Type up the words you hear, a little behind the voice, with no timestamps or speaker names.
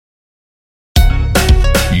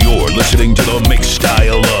listening to the mix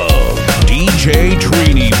style of DJ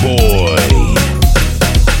Trini Boy.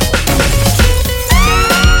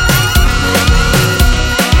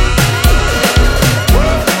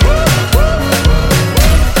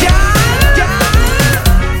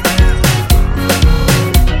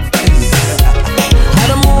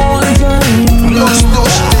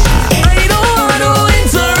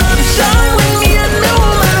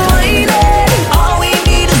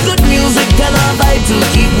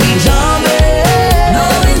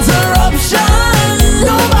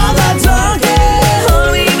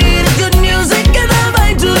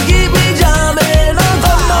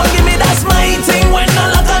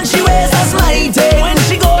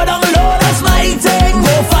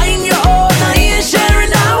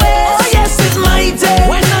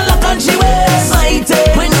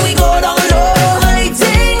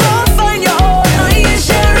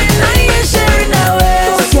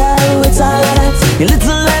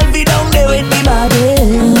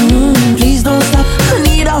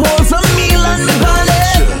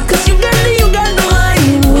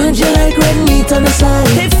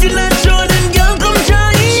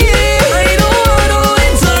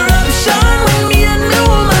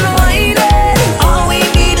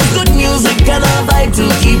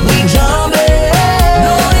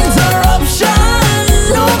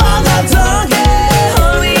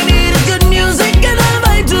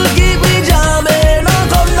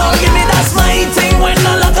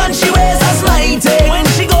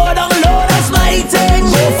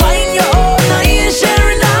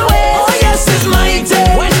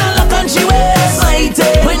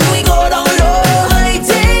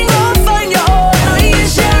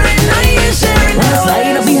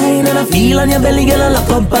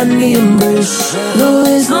 No,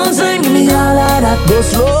 it's no time, give me all of that. Go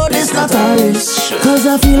slow, this not a race. Cause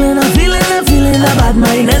I'm feeling a bad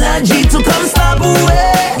mind energy to come stop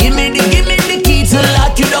away. Give me the key to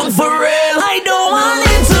lock you down for real. I don't want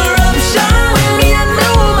interruption when me and my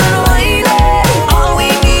woman whining. All we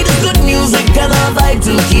need is good music and a vibe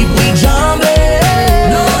to keep me jumping.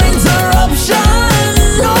 No interruption,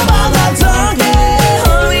 no bother talking.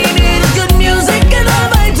 All we need is good music and a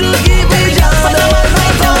vibe to keep me jumping.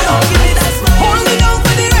 Hold me down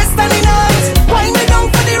for the rest of the night. Wind me down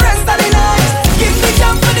for the rest of the night. Give me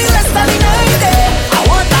jump for the rest of the night. I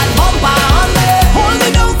want a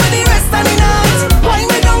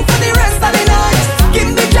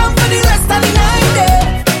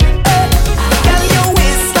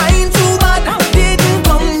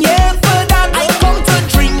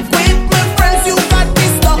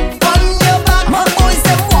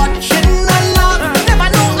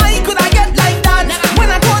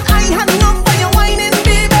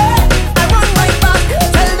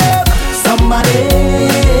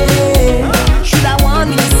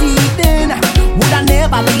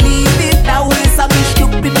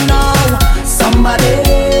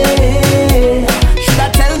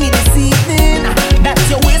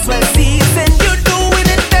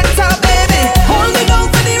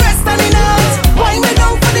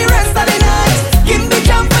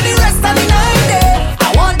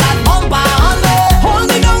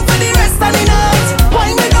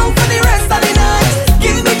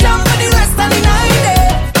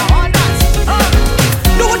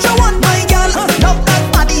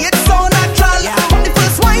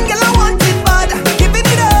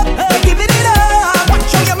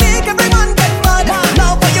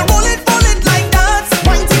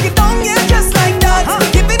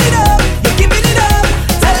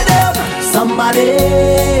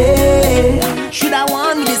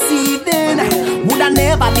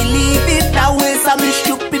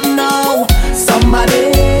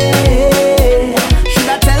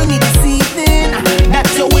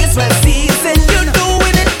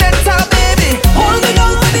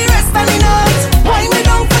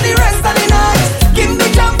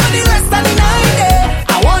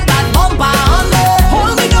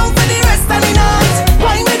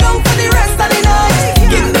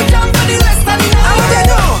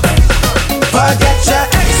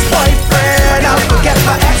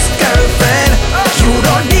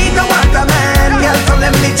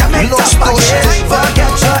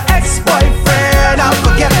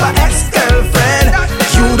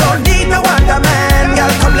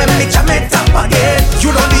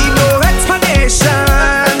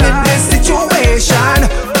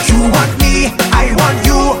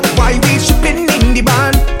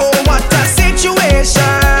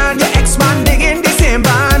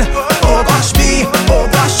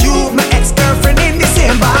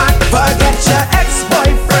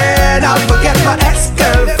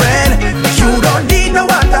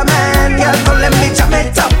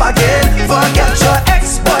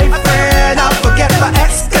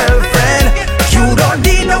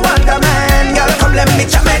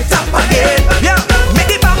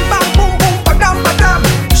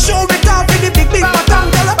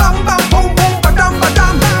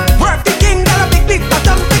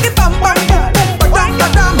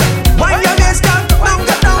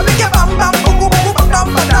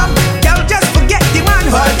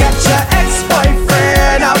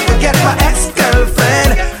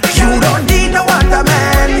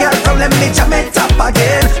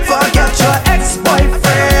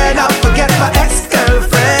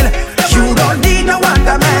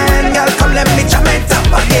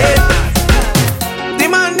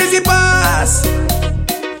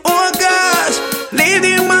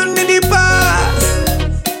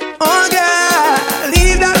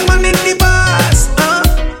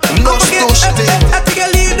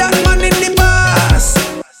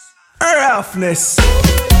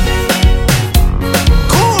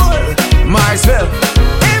myself,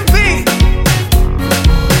 MP.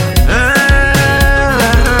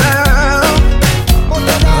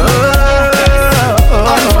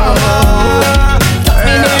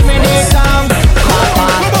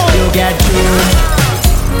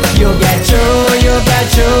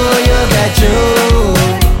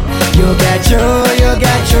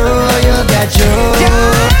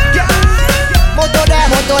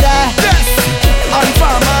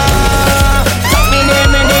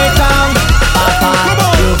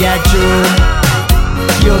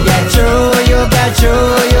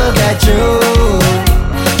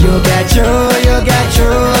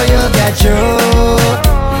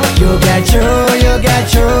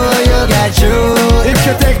 If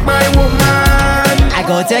you take my woman, I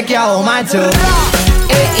go take your woman too.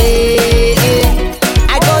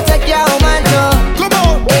 I go take your woman too. come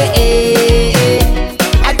on.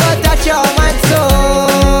 I go touch your woman too,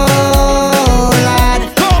 lad.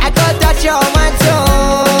 I go touch your woman too,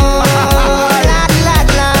 lad.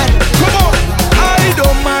 Come on, I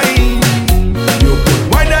don't mind. You put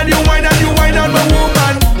wine and you wine on my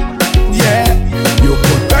woman. Yeah, you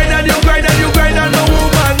put grind and you grind on my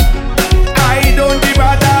woman. I don't give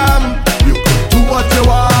a damn. You could do what you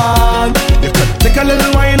want. You could take a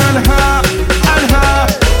little wine on her,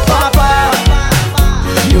 Papa.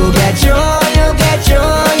 You get you, you get you,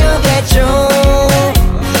 you get you.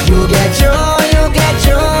 You get you, you get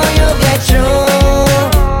you, you get you.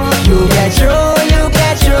 You get you, you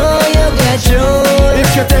get you, you get you. If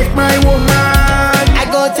you take my woman, I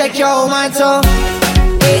go take your woman too.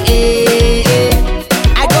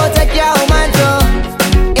 I go take your woman too.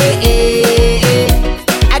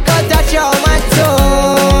 I go touch your woman too,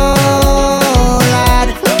 lad.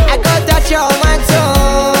 I go touch your woman too,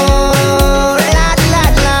 lad.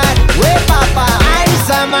 Wait, Papa, I'm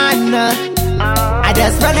some man. I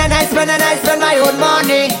just spend and I spend my own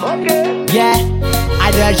money. Yeah,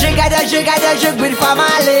 I don't drink with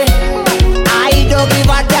family. I don't give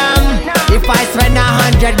a damn if I spend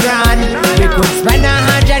 100 grand. We could spend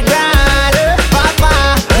 100 grand. Papa,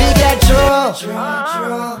 we get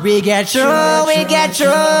through. We get through, we get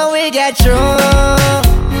through, we get through.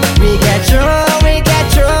 We get through, we get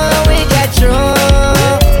through, we get through.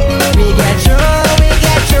 We get through, we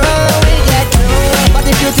get through, we get through. But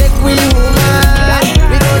if you take we woman,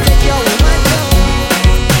 we go take your woman too.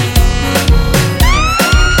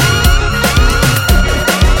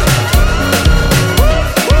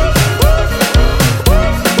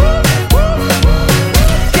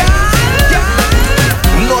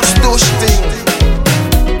 Los dos thing.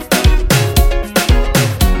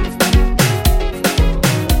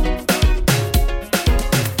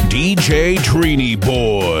 DJ Trini Boy.